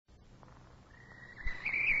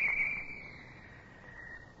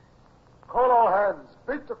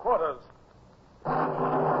Beat to quarters.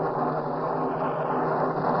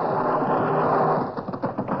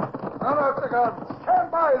 Run out the guns.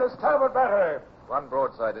 Stand by the starboard battery. One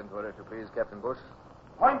broadside into it, if you please, Captain Bush.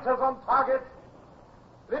 Pointers on target.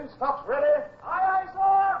 Linstops ready. Aye, aye,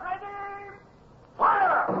 sir. Ready.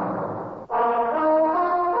 Fire!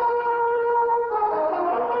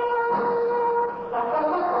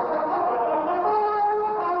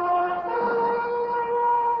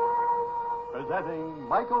 Presenting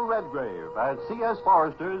Michael Redgrave as C.S.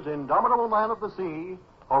 Forrester's indomitable man of the sea,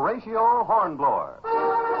 Horatio Hornblower.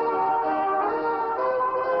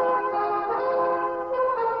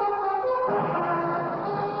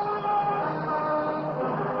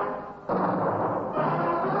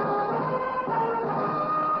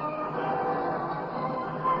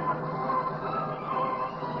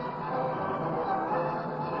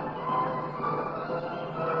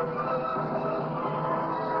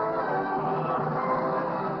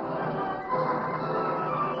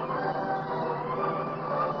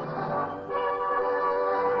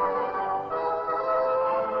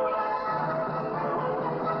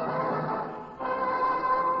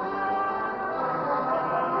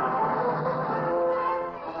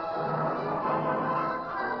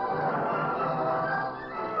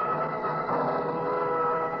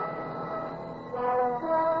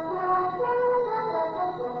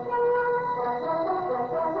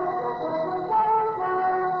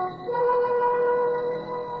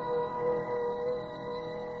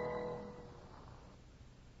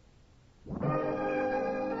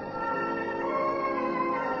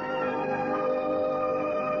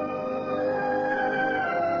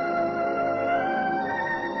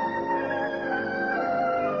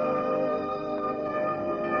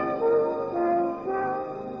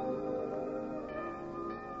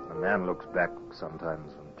 A man looks back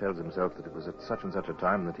sometimes and tells himself that it was at such and such a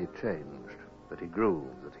time that he changed, that he grew,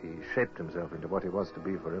 that he shaped himself into what he was to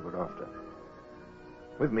be forever after.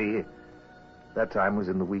 With me, that time was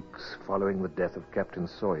in the weeks following the death of Captain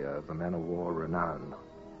Sawyer of the man-of-war Renown.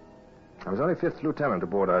 I was only 5th lieutenant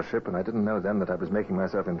aboard our ship, and I didn't know then that I was making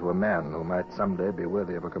myself into a man who might someday be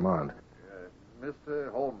worthy of a command.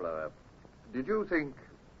 Mr. Hornblower, did you think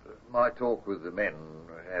my talk with the men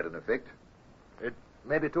had an effect? It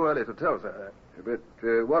may be too early to tell, sir. But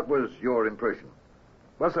what was your impression?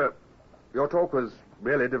 Well, sir, your talk was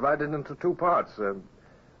really divided into 2 parts.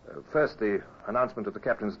 First, the announcement of the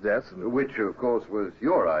captain's death. Which, of course, was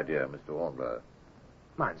your idea, Mr. Hornblower.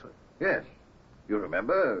 Mine, sir. Yes. You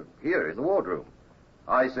remember, here in the wardroom.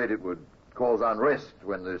 I said it would cause unrest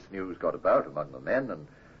when this news got about among the men, and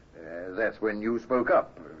that's when you spoke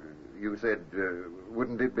up. You said,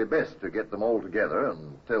 wouldn't it be best to get them all together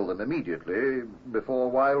and tell them immediately before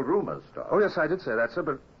wild rumors start? Oh, yes, I did say that, sir,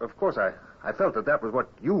 but of course I felt that that was what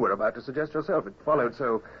you were about to suggest yourself. It followed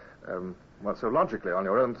so logically on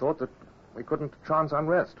your own thought that we couldn't chance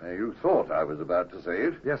unrest. You thought I was about to say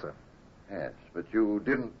it? Yes, sir. Yes, but you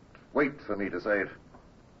didn't wait for me to say it.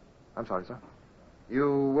 I'm sorry, sir.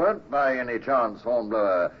 You weren't by any chance,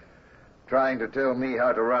 Hornblower, trying to tell me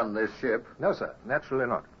how to run this ship? No, sir. Naturally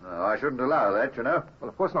not. No, I shouldn't allow that, you know. Well,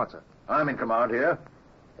 of course not, sir. I'm in command here.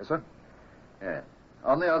 Yes, sir. Yeah.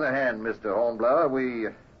 On the other hand, Mr. Hornblower, we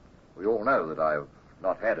all know that I've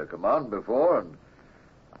not had a command before, and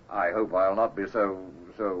I hope I'll not be so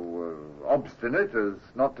obstinate as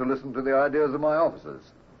not to listen to the ideas of my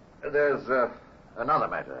officers. There's another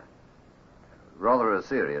matter. Rather a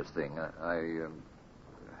serious thing.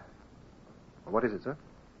 What is it, sir?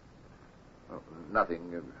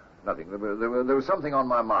 Nothing. There was something on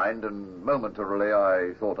my mind, and momentarily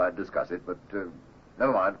I thought I'd discuss it, but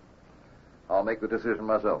never mind. I'll make the decision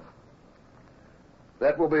myself.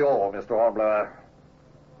 That will be all, Mr. Hornblower.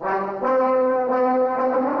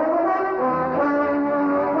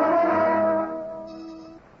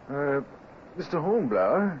 Mr.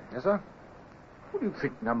 Hornblower? Yes, sir? What do you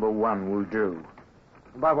think number 1 will do?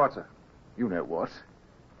 By what, sir? You know what.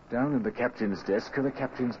 Down in the captain's desk are the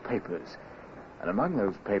captain's papers. And among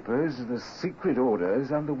those papers are the secret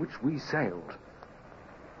orders under which we sailed.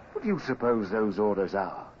 What do you suppose those orders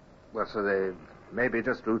are? Well, sir, they may be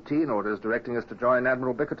just routine orders directing us to join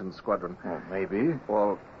Admiral Bickerton's squadron. Or maybe.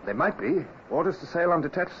 Or they might be orders to sail on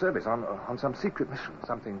detached service, on some secret mission.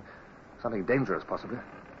 Something dangerous, possibly.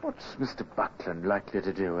 What's Mr. Buckland likely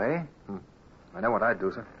to do, eh? I know what I'd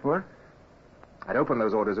do, sir. What? I'd open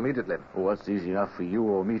those orders immediately. Well, that's easy enough for you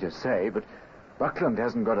or me to say, but Buckland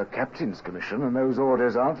hasn't got a captain's commission, and those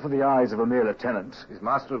orders aren't for the eyes of a mere lieutenant. He's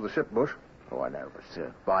master of the ship, Bush. Oh, I know,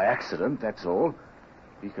 but by accident, that's all.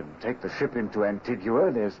 He can take the ship into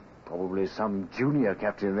Antigua. There's probably some junior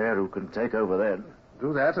captain there who can take over then.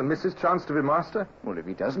 Do that and miss his chance to be master? Well, if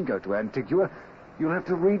he doesn't go to Antigua, you'll have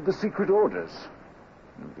to read the secret orders.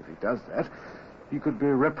 And if he does that, he could be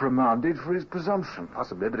reprimanded for his presumption.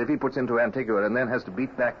 Possibly, but if he puts into Antigua and then has to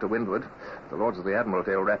beat back to windward, the Lords of the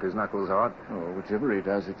Admiralty will wrap his knuckles hard. Oh, whichever he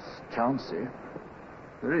does, it's chancy.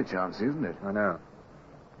 Very chancy, isn't it? I know.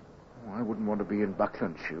 Oh, I wouldn't want to be in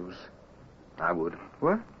Buckland's shoes. I would.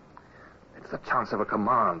 What? It's the chance of a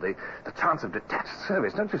command, the chance of detached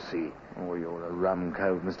service, don't you see? Oh, you're a rum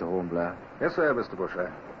cove, Mr. Hornblower. Yes, sir, Mr.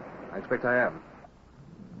 Busher. I expect I am.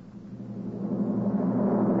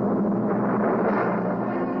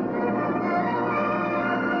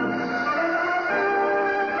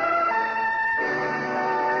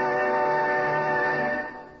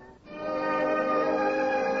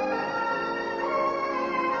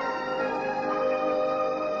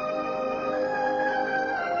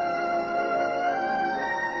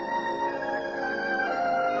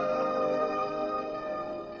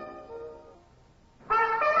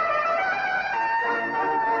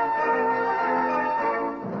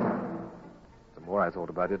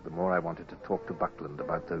 About it, the more I wanted to talk to Buckland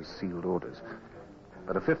about those sealed orders.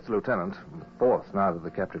 But a fifth lieutenant, fourth now that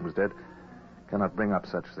the captain was dead, cannot bring up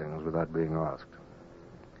such things without being asked.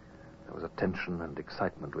 There was a tension and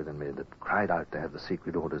excitement within me that cried out to have the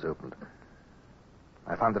secret orders opened.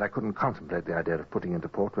 I found that I couldn't contemplate the idea of putting into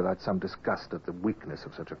port without some disgust at the weakness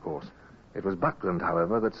of such a course. It was Buckland,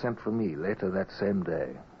 however, that sent for me later that same day.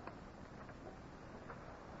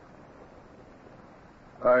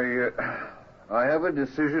 I have a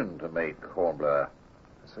decision to make, Hornblower.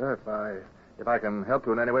 Sir, if I can help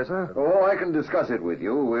you in any way, sir? Oh, I can discuss it with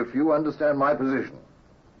you if you understand my position.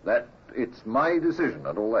 That it's my decision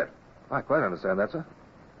and all that. I quite understand that, sir.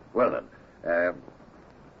 Well, then,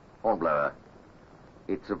 Hornblower,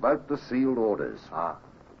 it's about the sealed orders. Ah.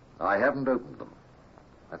 I haven't opened them.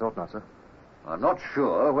 I thought not, sir. I'm not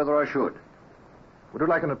sure whether I should. Would you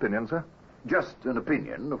like an opinion, sir? Just an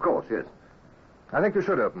opinion, of course, yes. I think you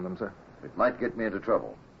should open them, sir. It might get me into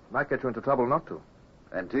trouble. Might get you into trouble not to.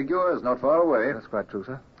 Antigua is not far away. That's quite true,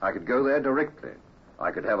 sir. I could go there directly.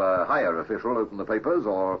 I could have a higher official open the papers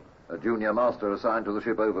or a junior master assigned to the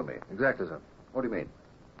ship over me. Exactly, sir. What do you mean?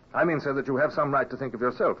 I mean, sir, that you have some right to think of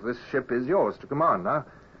yourself. This ship is yours to command now.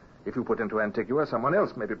 If you put into Antigua, someone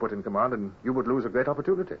else may be put in command, and you would lose a great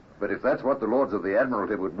opportunity. But if that's what the Lords of the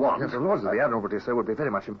Admiralty would want... Yes, the Lords of the Admiralty, sir, would be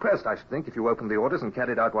very much impressed, I should think, if you opened the orders and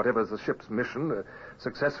carried out whatever's the ship's mission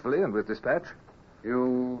successfully and with dispatch.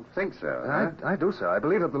 You think so? I do, sir. I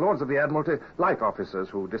believe that the Lords of the Admiralty like officers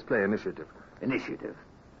who display initiative. Initiative?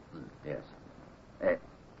 Yes.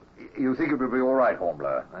 You think it would be all right,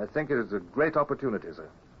 Hornblower? I think it is a great opportunity, sir.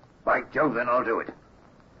 By Jove, then I'll do it.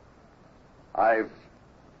 I've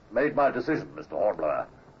made my decision, Mr. Hornblower.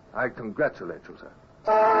 I congratulate you, sir.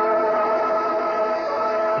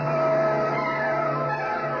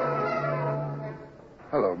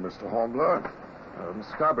 Hello, Mr. Hornblower.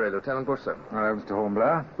 Mr. Carberry, Lieutenant Bush, sir. Hello, Mr.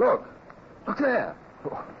 Hornblower. Look there.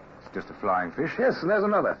 Oh, it's just a flying fish. Yes, and there's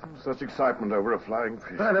another. Such excitement over a flying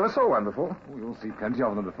fish. I never saw one before. Oh, you'll see plenty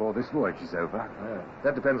of them before this voyage is over.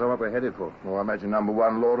 That depends on what we're headed for. Oh, I imagine number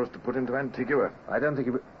one law is to put into Antigua. I don't think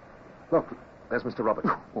he would... Look, there's Mr. Roberts.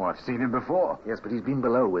 Oh, I've seen him before. Yes, but he's been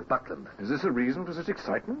below with Buckland. Is this a reason for such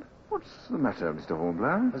excitement? What's the matter, Mr.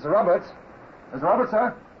 Hornblower? Mr. Roberts? Mr. Roberts,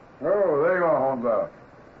 sir? Oh, there you are, Hornblower.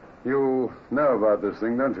 You know about this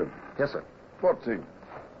thing, don't you? Yes, sir. What thing?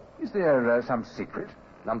 Is there some secret?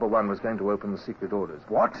 Number one was going to open the secret orders.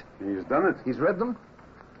 What? He's done it. He's read them?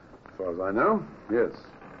 As far as I know, yes.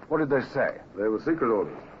 What did they say? They were secret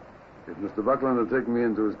orders. If Mr. Buckland had taken me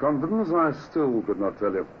into his confidence, I still could not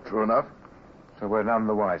tell you. True enough. So we're none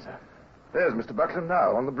the wiser. There's Mr. Buckland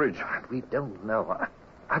now, on the bridge. We don't know.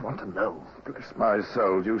 I want to know. Bless my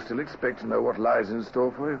soul, do you still expect to know what lies in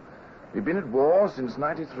store for you? We've been at war since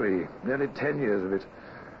 '93, nearly 10 years of it.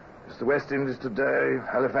 It's the West Indies today,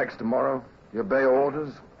 Halifax tomorrow. You obey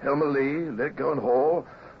orders, Helmer Lee, let go and haul,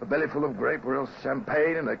 a belly full of grape or else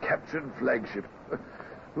champagne and a captured flagship.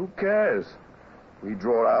 Who cares? We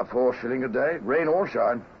draw our 4 shilling a day, rain or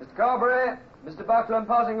shine. Mr. Carberry, Mr. Buckland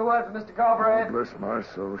passing a word for Mr. Carberry. Oh, bless my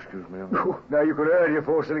soul, excuse me. Now you could earn your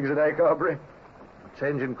 4 shillings a day, Carberry. A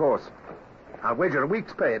change in course. I'll wager a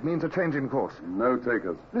week's pay. It means a change in course. No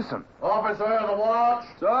takers. Listen. Officer of the watch.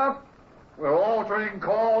 Sir? We're altering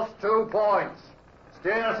course 2 points.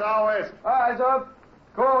 Steer southwest. Aye, sir.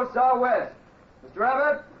 Course southwest. Mr.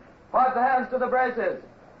 Abbott, pipe the hands to the braces.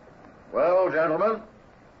 Well, gentlemen,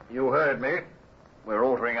 you heard me. We're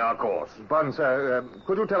altering our course. Pardon, sir.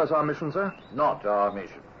 Could you tell us our mission, sir? Not our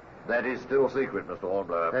mission. That is still secret, Mr.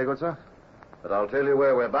 Hornblower. Very good, sir. But I'll tell you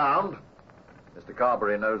where we're bound. Mr.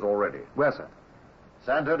 Carberry knows already. Where, sir?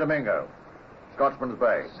 Santo Domingo. Scotsman's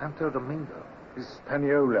Bay. Santo Domingo.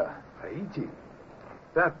 Hispaniola. Haiti.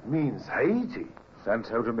 That means Haiti.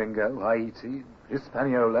 Santo Domingo, Haiti,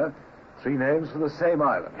 Hispaniola. 3 names for the same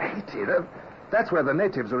island. Haiti? That's where the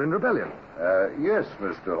natives are in rebellion. Yes,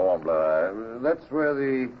 Mr. Hornblower. That's where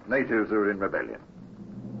the natives are in rebellion.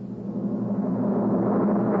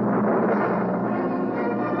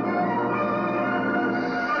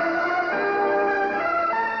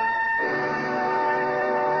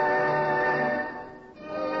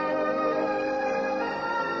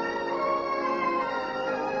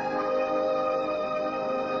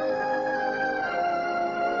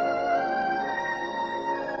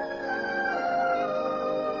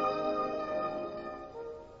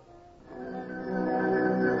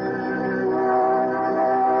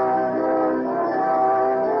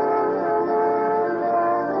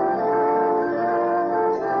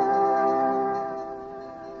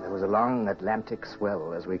 Atlantic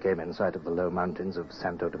swell as we came in sight of the low mountains of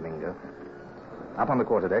Santo Domingo. Up on the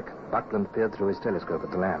quarterdeck, Buckland peered through his telescope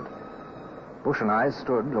at the land. Bush and I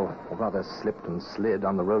stood, or rather slipped and slid,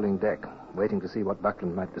 on the rolling deck, waiting to see what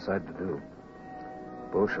Buckland might decide to do.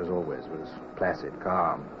 Bush, as always, was placid,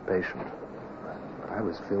 calm, patient. But I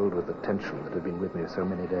was filled with the tension that had been with me so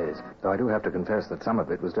many days, though I do have to confess that some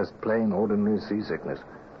of it was just plain, ordinary seasickness.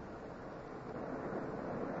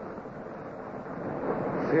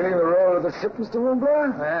 Feeling the roll of the ship, Mr.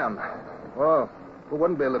 Hornblower? I am. Oh, who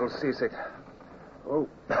wouldn't be a little seasick? Oh,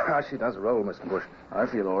 she does roll, Mr. Bush. I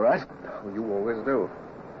feel all right. Well, you always do.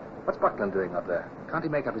 What's Buckland doing up there? Can't he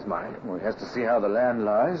make up his mind? Well, he has to see how the land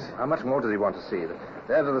lies. How much more does he want to see?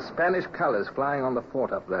 There are the Spanish colors flying on the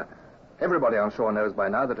fort up there. Everybody on shore knows by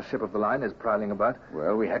now that a ship of the line is prowling about.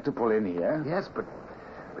 Well, we had to pull in here. Yes, but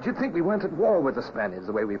you'd think we weren't at war with the Spaniards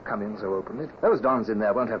the way we've come in so openly. Those dons in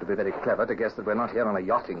there won't have to be very clever to guess that we're not here on a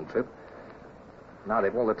yachting trip. Now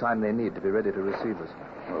they've all the time they need to be ready to receive us.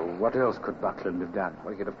 Well, what else could Buckland have done?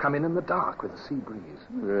 Well, he could have come in the dark with a sea breeze.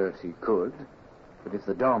 Yes, he could. But if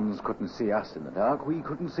the dons couldn't see us in the dark, we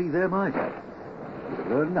couldn't see them either. We'd have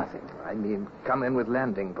learned nothing. I mean, come in with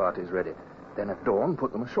landing parties ready. Then at dawn,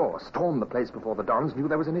 put them ashore. Storm the place before the dons knew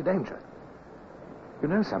there was any danger. You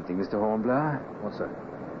know something, Mr. Hornblower? What's that?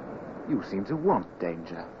 You seem to want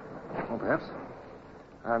danger. Oh, perhaps.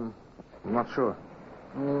 I'm not sure.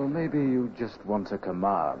 Well, maybe you just want a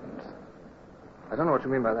command. I don't know what you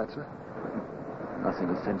mean by that, sir. Nothing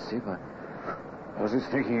offensive. I was just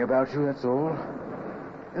thinking about you, that's all.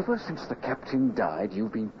 Ever since the captain died,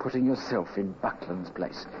 you've been putting yourself in Buckland's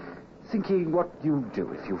place. Thinking what you'd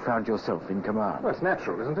do if you found yourself in command. Well, it's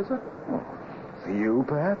natural, isn't it, sir? Oh, for you,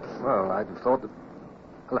 perhaps? Well, I'd have thought that...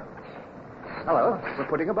 Hello. Hello. We're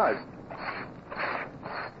putting about.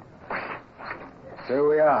 So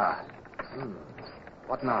we are.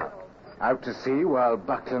 What now? Out to sea while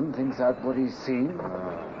Buckland thinks out what he's seen.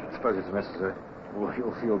 I suppose it's necessary. Well,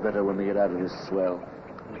 you'll feel better when we get out of this swell.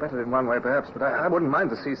 Better in one way, perhaps, but I wouldn't mind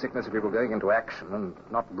the seasickness if we were going into action and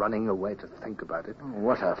not running away to think about it. Oh,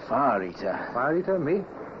 what a fire-eater. Fire-eater? Me?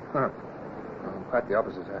 Huh. Oh, quite the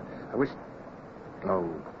opposite. I wish... Oh,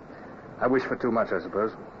 I wish for too much, I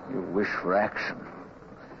suppose. You wish for action.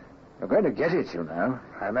 You're going to get it, you know.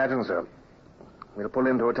 I imagine so. We'll pull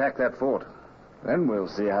in to attack that fort. Then we'll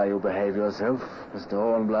see how you behave yourself, Mr.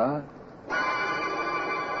 Hornblower.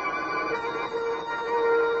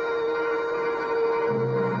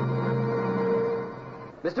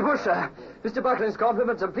 Mr. Bush, sir. Mr. Buckland's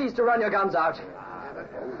compliments and please to run your guns out.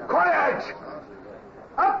 Quiet!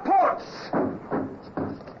 Up ports!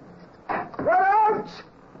 Run out!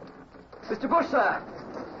 Mr. Bush, sir.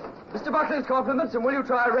 Mr. Buckland's compliments, and will you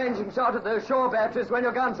try a ranging shot at those shore batteries when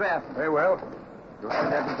your guns rev? Very well. You see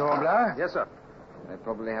that, Mr. Hornblower? Yes, sir. They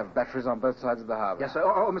probably have batteries on both sides of the harbor. Yes, sir.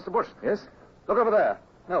 Oh, Mr. Bush. Yes? Look over there.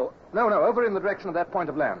 No, over in the direction of that point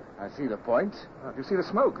of land. I see the point. Do you see the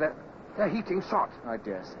smoke? They're heating shot. I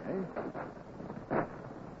dare say.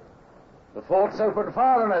 The fort's opened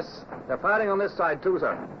fire on us. They're firing on this side, too,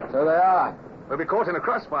 sir. So they are. We'll be caught in a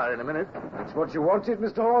crossfire in a minute. That's what you wanted,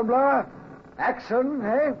 Mr. Hornblower? Action,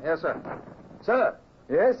 eh? Yes, sir. Sir,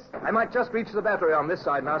 Yes? I might just reach the battery on this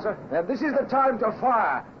side now, sir. Then this is the time to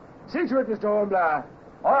fire. See to it, Mr. Hornblower.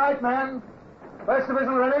 All right, man. First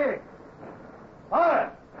division ready.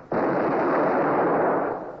 Fire!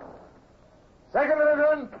 Second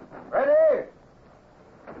division, ready.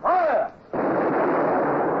 Fire!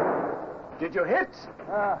 Did you hit?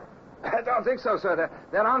 I don't think so, sir.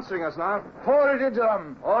 They're answering us now. Pour it into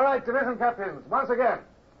them. All right, division captains, once again.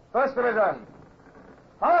 First division,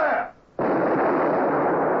 fire!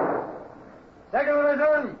 Second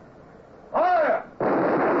division, fire!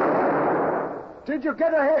 Did you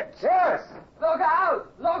get a hit? Yes! Look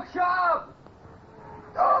out! Look sharp!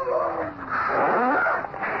 Look out!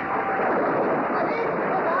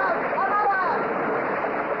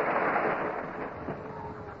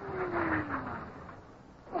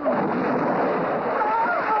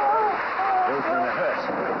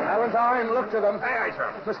 Valentine, look to them. Aye, aye,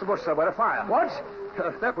 sir. Mr. Bush, sir, where a fire. What?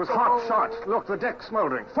 That was hot shot. Look, the deck's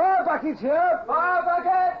smoldering. Fire buckets here! Fire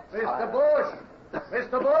bucket! Mr. Bush!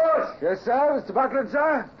 Mr. Bush! Yes, sir, Mr. Buckland,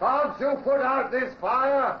 sir. Can't you put out this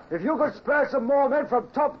fire? If you could spare some more men from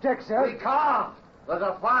top deck, sir. We can't. There's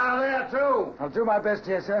a fire there, too. I'll do my best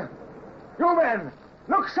here, sir. You men,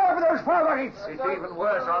 look sharp at those fire buckets. It's even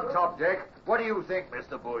worse on top deck. What do you think,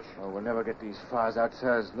 Mr. Bush? Oh, we'll never get these fires out,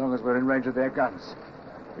 sir, as long as we're in range of their guns.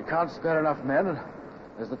 We can't spare enough men, and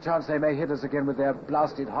there's the chance they may hit us again with their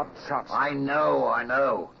blasted hot shots. I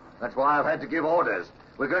know. That's why I've had to give orders.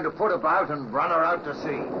 We're going to put about and run her out to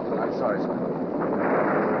sea. I'm sorry, sir.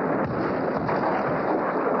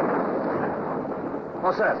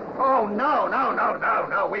 What's that? Oh,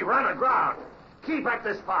 no. We run aground. Keep at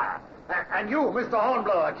this fire. And you, Mr.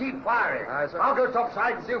 Hornblower, keep firing. Aye, sir. I'll go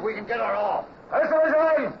topside and see if we can get her off. First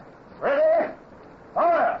division! Ready?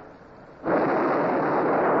 Fire!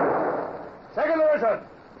 Second division!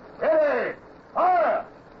 Ready! Fire!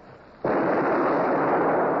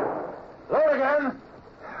 Load again!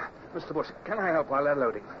 Mr. Bush, can I help while they're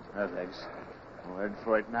loading? No thanks. We're in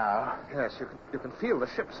for it now. Yes, you can feel the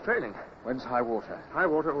ship's trailing. When's high water? High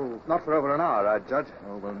water, not for over an hour, I'd judge.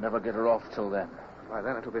 Oh, we'll never get her off till then. By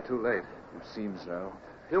then it'll be too late. It seems so.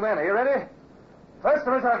 You men, are you ready? First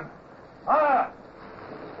division! Fire!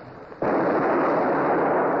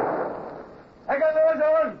 Second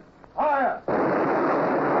division! Fire!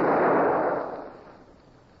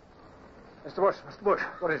 Mr. Bush,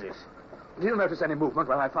 What is it? do you notice any movement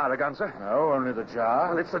while I fire a gun, sir? No, only the jar.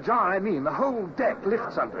 Well, it's the jar I mean. The whole deck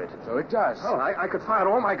lifts under it. So it does. Oh, I could fire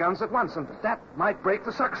all my guns at once, and that might break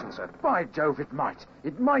the suction, sir. By Jove, it might.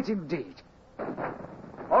 It might indeed.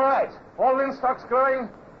 All right. All windstocks going.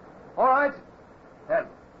 All right. Then,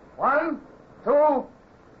 1, 2,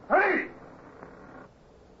 3.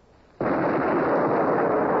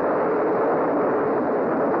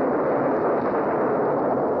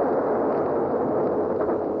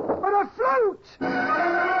 But afloat!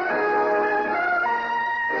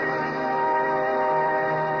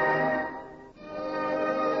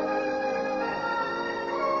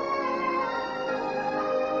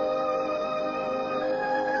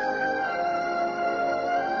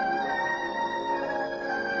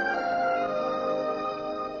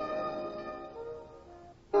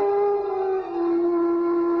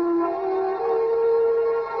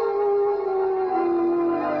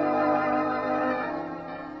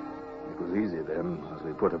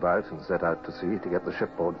 Put about and set out to sea to get the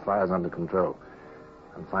shipboard fires under control.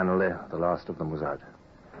 And finally, the last of them was out.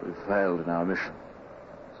 We've failed in our mission.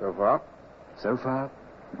 So far? So far,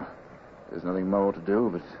 there's nothing more to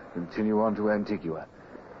do but continue on to Antigua.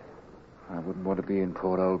 I wouldn't want to be in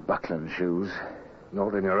poor old Buckland's shoes.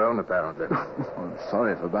 Not in your own, apparently. I'm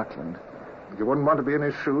sorry for Buckland. You wouldn't want to be in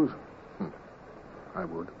his shoes? I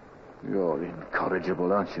would. You're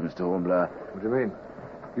incorrigible, aren't you, Mr. Hornblower? What do you mean?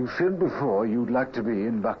 You said before you'd like to be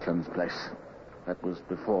in Buckland's place. That was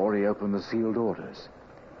before he opened the sealed orders.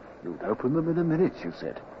 You'd open them in a minute, you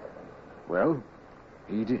said. Well,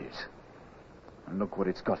 he did it. And look what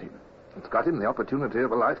it's got him. It's got him the opportunity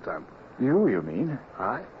of a lifetime. You mean?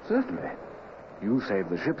 Aye? Certainly. You saved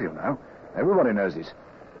the ship, you know. Everybody knows it.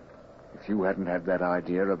 If you hadn't had that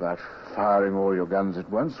idea about firing all your guns at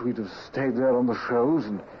once, we'd have stayed there on the shoals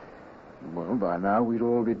and... well, by now we'd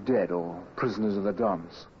all be dead or prisoners of the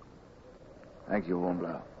Dons. Thank you,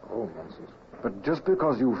 Hornblower. Oh, nonsense. But just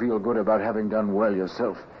because you feel good about having done well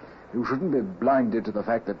yourself, you shouldn't be blinded to the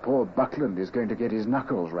fact that poor Buckland is going to get his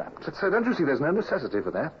knuckles rapped. But, sir, don't you see there's no necessity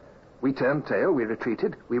for that? We turned tail, we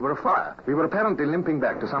retreated, we were afire. We were apparently limping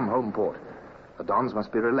back to some home port. The Dons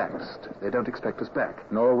must be relaxed. They don't expect us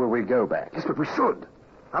back. Nor will we go back. Yes, but we should.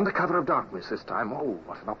 Under cover of darkness this time. Oh,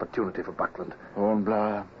 what an opportunity for Buckland.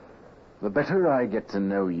 Hornblower, the better I get to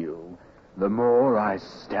know you, the more I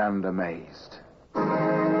stand amazed.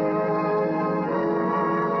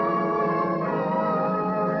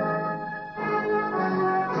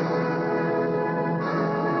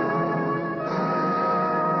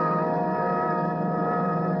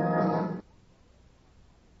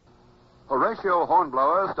 Horatio,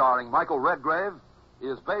 Hornblower, starring Michael Redgrave,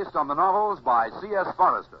 is based on the novels by C.S.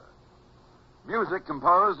 Forrester. Music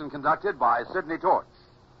composed and conducted by Sidney Torch.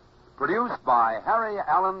 Produced by Harry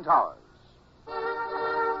Allen Towers.